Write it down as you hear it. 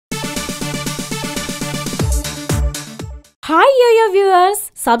Hi yo-yo viewers,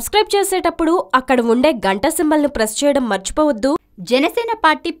 subscribe చేసేటప్పుడు అక్కడ ఉండే గంట సింబల్ ను ప్రెస్ చేయడం మర్చిపోవద్దు. జనసేన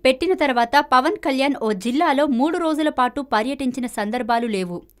పార్టీ పెట్టిన తర్వాత పవన్ కళ్యాణ్ ఓ జిల్లాలో 3 రోజుల పాటు పర్యటించిన సందర్భాలు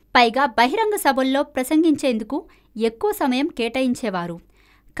లేవు. పైగా బహిరంగ సభల్లో ప్రసంగించేందుకు ఎక్కువ సమయం కేటాయించేవారు.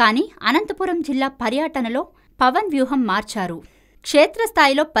 కానీ అనంతపురం జిల్లా పర్యటనలో పవన్ వ్యూహం మార్చారు.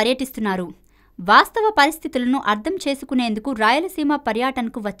 క్షేత్రస్థాయిలో పర్యటిస్తున్నారు. వాస్తవ పరిస్థితులను అర్థం చేసుకునేందుకు రాయలసీమ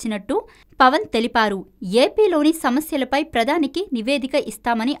పర్యటనకు వచ్చినట్టు పవన్ తెలిపారు. ఏపీలోని సమస్యలపై ప్రధానికి నివేదిక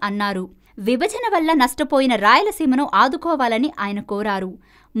ఇస్తామని అన్నారు. విభజన వల్ల నష్టపోయిన రాయలసీమను ఆదుకోవాలని ఆయన కోరారు.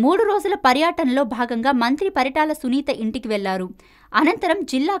 3 రోజుల పర్యటనలో భాగంగా మంత్రి పరిటాల సునీత ఇంటికి వెళ్లారు. అనంతరం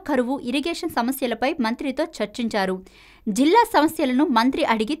జిల్లా కరువు, ఇరిగేషన్ సమస్యలపై మంత్రితో చర్చించారు. జిల్లా సమస్యలను మంత్రి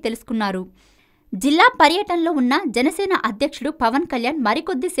అడిగి తెలుసుకున్నారు. జిల్లా పర్యటనలో ఉన్న జనసేన అధ్యక్షుడు పవన్ కళ్యాణ్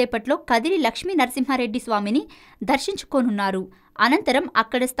మరికొద్ది సేపట్లో కదిరి లక్ష్మీ నరసింహారెడ్డి స్వామిని దర్శించుకోనున్నారు. అనంతరం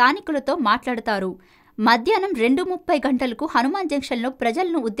అక్కడ స్థానికులతో మాట్లాడతారు. మధ్యాహ్నం 2:30 గంటలకు హనుమాన్ జంక్షన్లో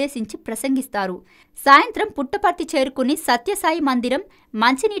ప్రజలను ఉద్దేశించి ప్రసంగిస్తారు. సాయంత్రం పుట్టపర్తి చేరుకుని సత్యసాయి మందిరం,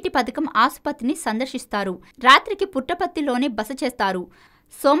 మంచినీటి పథకం ఆసుపత్రిని సందర్శిస్తారు. రాత్రికి పుట్టపర్తిలోనే బస చేస్తారు.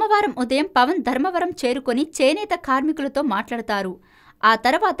 సోమవారం ఉదయం పవన్ ధర్మవరం చేరుకొని చేనేత కార్మికులతో మాట్లాడతారు. ఆ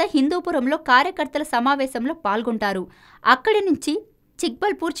తర్వాత హిందూపురంలో కార్యకర్తల సమావేశంలో పాల్గొంటారు. అక్కడి నుంచి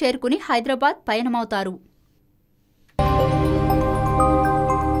చిక్బల్పూర్ చేరుకుని హైదరాబాద్ పయనమవుతారు.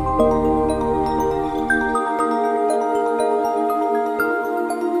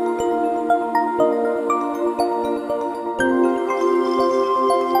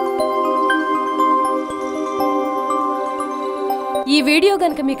 ఈ వీడియో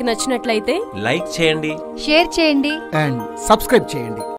గనుక మీకు నచ్చినట్లయితే లైక్ చేయండి, షేర్ చేయండి అండ్ సబ్స్క్రైబ్ చేయండి.